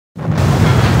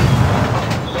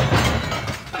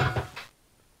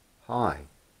Hi,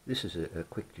 this is a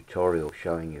quick tutorial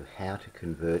showing you how to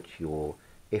convert your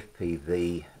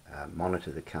FPV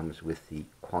monitor that comes with the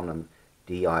Quanum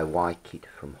DIY kit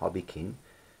from Hobbyking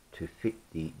to fit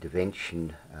the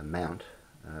Devention mount,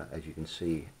 as you can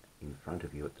see in front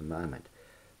of you at the moment.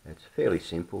 It's fairly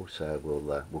simple, so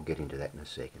we'll get into that in a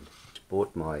second. I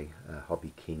bought my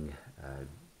Hobbyking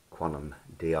Quanum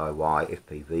DIY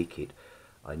FPV kit.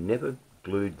 I never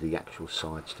glued the actual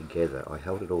sides together. I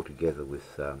held it all together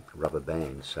with rubber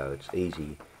bands, so it's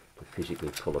easy to physically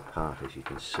pull apart, as you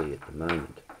can see at the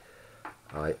moment.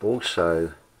 I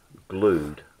also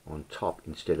glued on top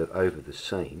instead of over the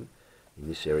seam in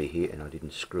this area here, and I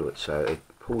didn't screw it, so it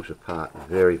pulls apart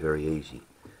very, very easy,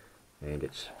 and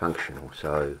it's functional,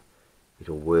 so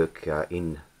it'll work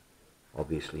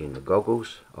obviously in the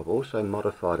goggles. I've also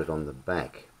modified it on the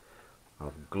back.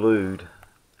 I've glued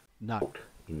nut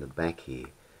in the back here,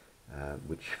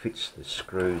 which fits the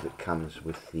screw that comes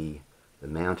with the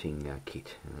mounting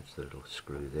kit, and that's the little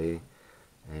screw there,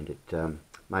 and it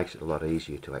makes it a lot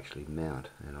easier to actually mount,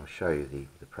 and I'll show you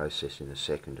the process in a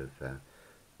second of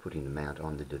putting the mount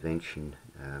on the Devention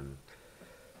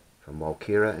from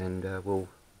Walkera, and we'll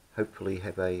hopefully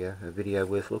have a video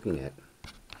worth looking at.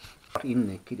 In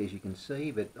the kit, as you can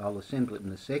see, but I'll assemble it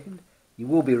in a second. You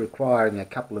will be requiring a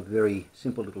couple of very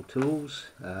simple little tools.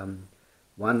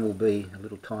 One will be a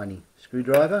little tiny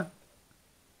screwdriver,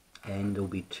 and there'll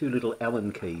be two little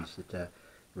Allen keys that are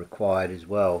required as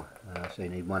well. So you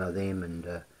need one of them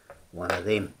and one of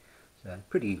them. So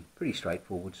pretty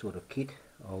straightforward sort of kit.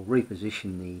 I'll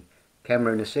reposition the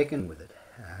camera in a second with it.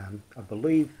 I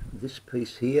believe this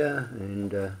piece here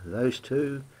and those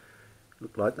two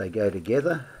look like they go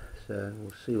together. So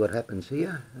we'll see what happens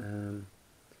here.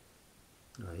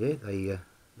 Oh yeah, they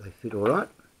fit all right.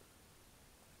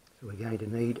 So we're going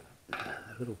to need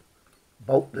a little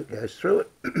bolt that goes through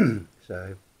it.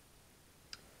 So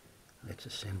let's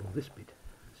assemble this bit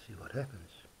and see what happens.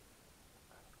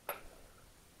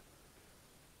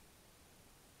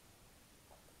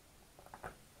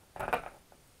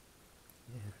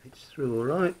 Yeah, it fits through all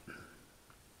right.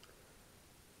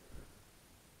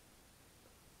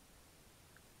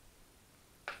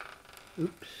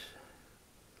 Oops.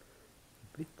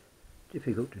 A bit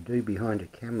difficult to do behind a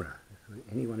camera.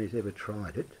 If anyone who's ever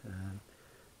tried it,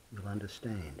 you'll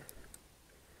understand.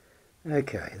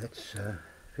 Okay, that's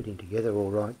fitting together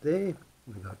all right there.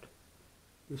 We've got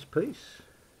this piece.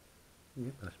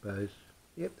 Yep, I suppose.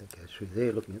 Yep, that goes through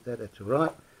there. Looking at that, that's all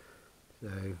right. So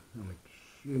I'm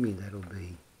assuming that'll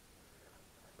be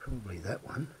probably that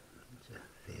one. It's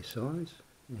a fair size,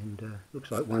 and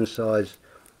looks like one side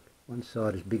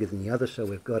is bigger than the other. So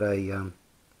we've got a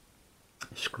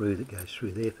screw that goes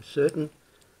through there for certain.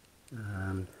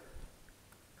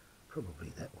 Probably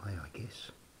that way, I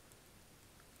guess.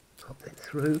 Pop that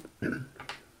through.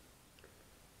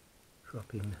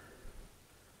 Drop in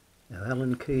our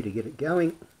Allen key to get it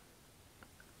going,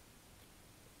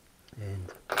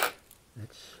 and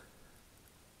that's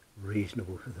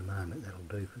reasonable for the moment. That'll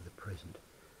do for the present.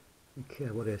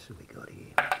 Okay, what else have we got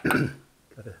here?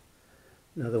 Got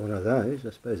another one of those. I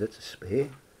suppose that's a spare.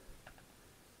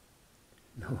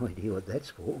 No idea what that's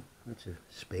for. That's a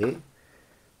spare.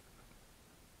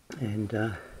 And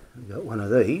we've got one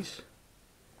of these,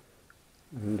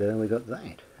 and we got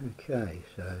that. Okay,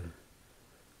 so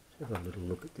let's have a little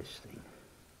look at this thing.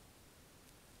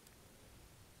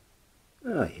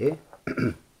 Oh yeah,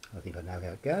 I think I know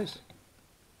how it goes.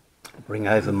 I'll bring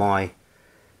over my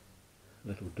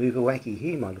little Duvawaki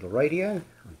here, my little radio.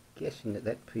 I'm guessing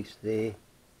that piece there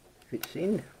fits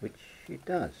in, which it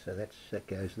does, so that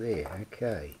goes there.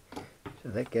 Okay, so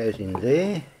that goes in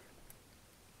there.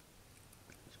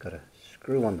 It's got a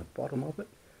screw on the bottom of it.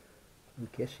 I'm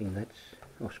guessing that's,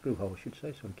 oh, screw hole I should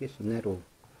say, so I'm guessing that'll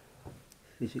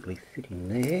physically fit in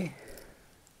there.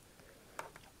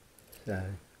 So,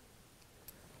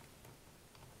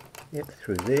 yep,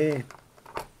 through there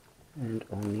and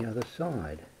on the other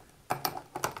side.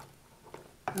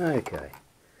 Okay,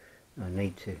 I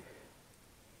need to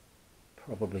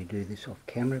probably do this off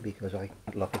camera because I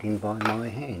can't lock it in by my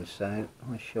hand, so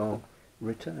I shall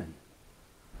return.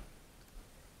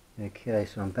 Okay,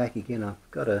 so I'm back again.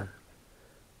 I've got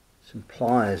some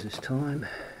pliers this time,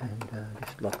 and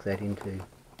just lock that onto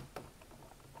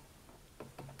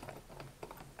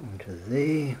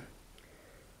there,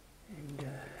 and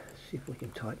see if we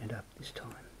can tighten it up this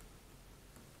time.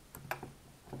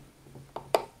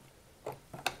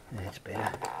 That's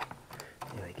better.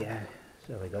 There we go.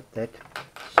 So we got that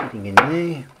sitting in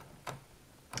there,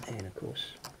 and of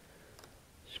course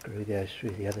screw goes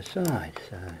through the other side,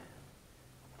 so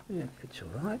yeah, it fits all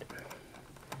right.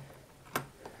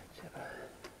 Let's have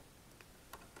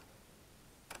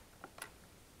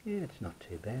Yeah, it's not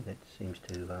too bad. That seems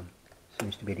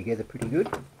to be together pretty good.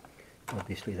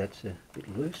 Obviously that's a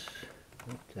bit loose,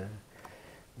 but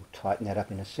we'll tighten that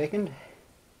up in a second.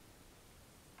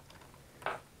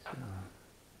 So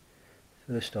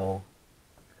first I'll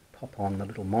pop on the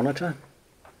little monitor.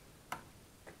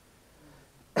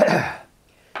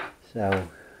 So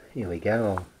here we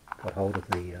go. I've got hold of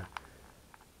the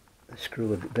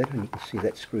screw a bit better, and you can see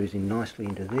that screws in nicely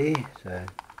into there. So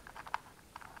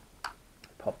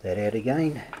pop that out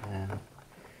again.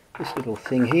 This little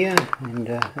thing here, and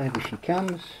over she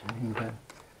comes, and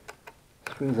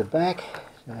through the back.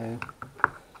 So,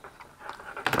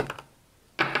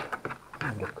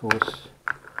 and of course,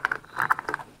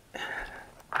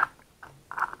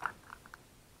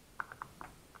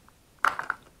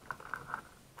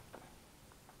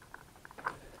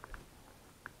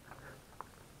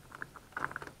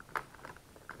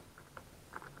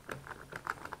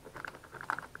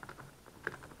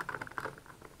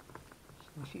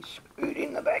 she's screwed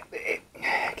in the back there.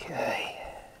 Okay,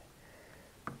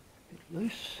 a bit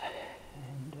loose,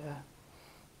 and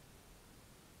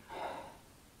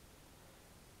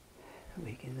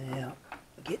we can now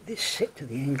get this set to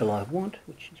the angle I want,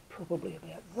 which is probably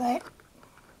about that.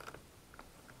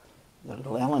 The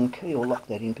little Allen key will lock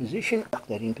that in position.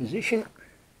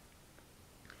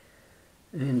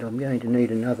 And I'm going to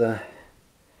need another.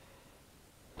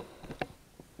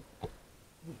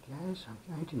 I'm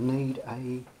going to need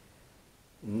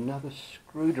another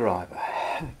screwdriver.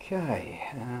 Okay,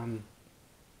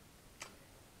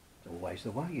 it's always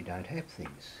the way, you don't have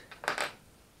things.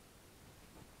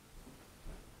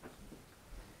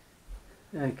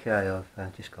 Okay,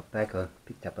 I've just got back. I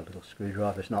picked up a little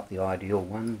screwdriver. It's not the ideal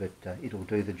one, but it'll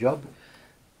do the job.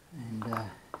 And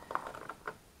there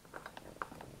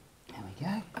we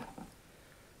go.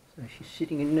 So she's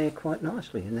sitting in there quite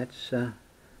nicely, and that's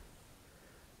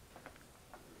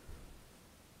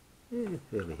yeah,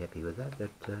 fairly happy with that.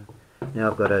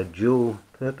 Now I've got a dual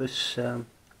purpose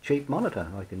cheap monitor.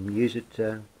 I can use it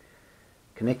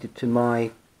connected to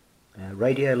my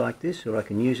radio like this, or I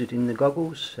can use it in the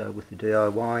goggles with the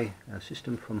DIY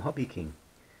system from Hobbyking.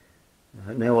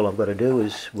 Now all I've got to do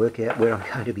is work out where I'm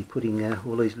going to be putting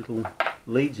all these little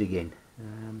leads again.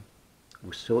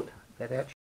 We'll sort that out.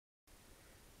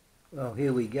 Well,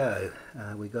 here we go.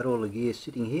 We've got all the gear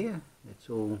sitting here. It's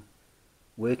all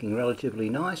working relatively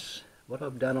nice. What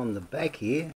I've done on the back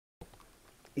here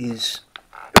is,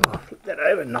 I'll flip that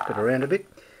over and knock it around a bit.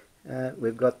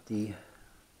 We've got the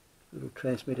little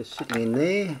transmitter sitting in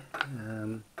there,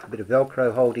 a bit of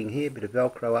Velcro holding here, a bit of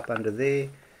Velcro up under there,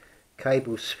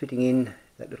 cables fitting in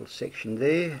that little section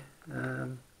there.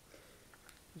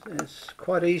 It's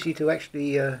quite easy to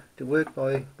actually to work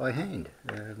by hand.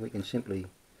 We can simply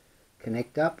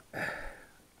connect up.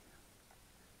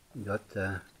 We've got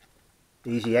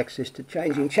easy access to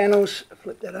changing channels.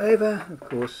 Flip that over. Of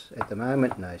course, at the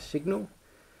moment, no signal.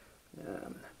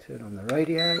 Turn on the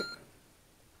radio,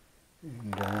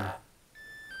 and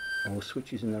all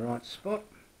switches in the right spot.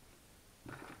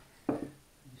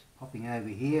 Just popping over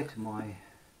here to my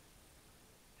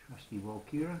trusty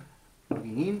Walkera,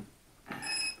 plugging in.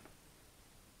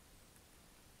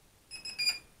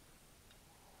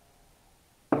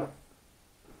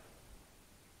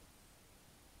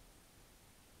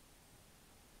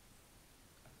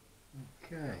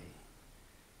 Okay,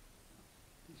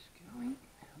 this going,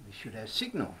 we should have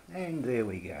signal, and there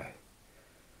we go.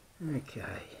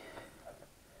 Okay,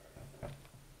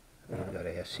 we've got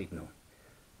our signal.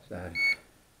 So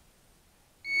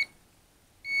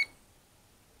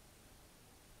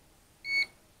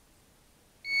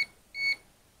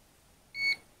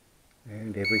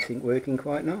and everything working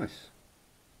quite nice.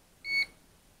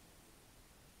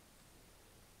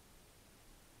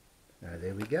 So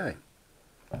there we go.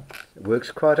 It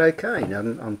works quite okay.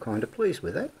 I'm kind of pleased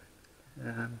with that.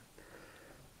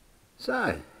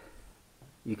 So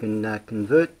you can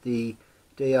convert the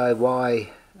DIY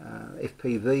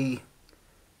FPV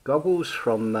goggles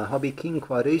from Hobbyking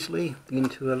quite easily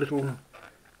into a little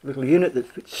unit that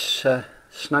fits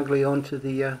snugly onto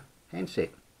the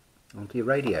handset, onto your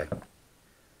radio. It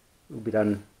will be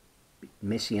done a bit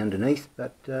messy underneath,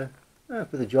 but for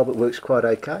the job it works quite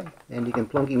okay, and you can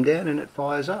plonk him down and it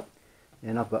fires up.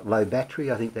 And I've got low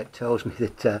battery. I think that tells me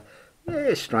that,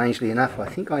 yeah, strangely enough, I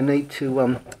think I need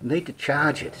to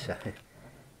charge it. So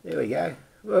there we go.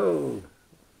 Whoa,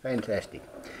 fantastic.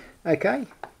 Okay,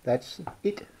 that's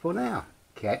it for now.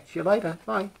 Catch you later.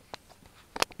 Bye.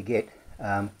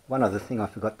 One other thing I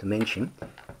forgot to mention.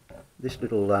 This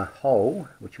little hole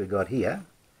which we got here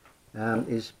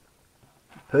is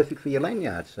perfect for your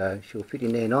lanyard. So she'll fit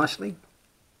in there nicely,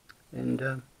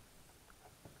 and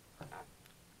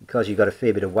because you've got a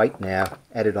fair bit of weight now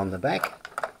added on the back,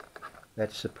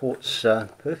 that supports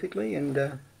perfectly, and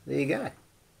there you go.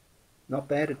 Not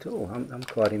bad at all. I'm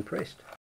quite impressed.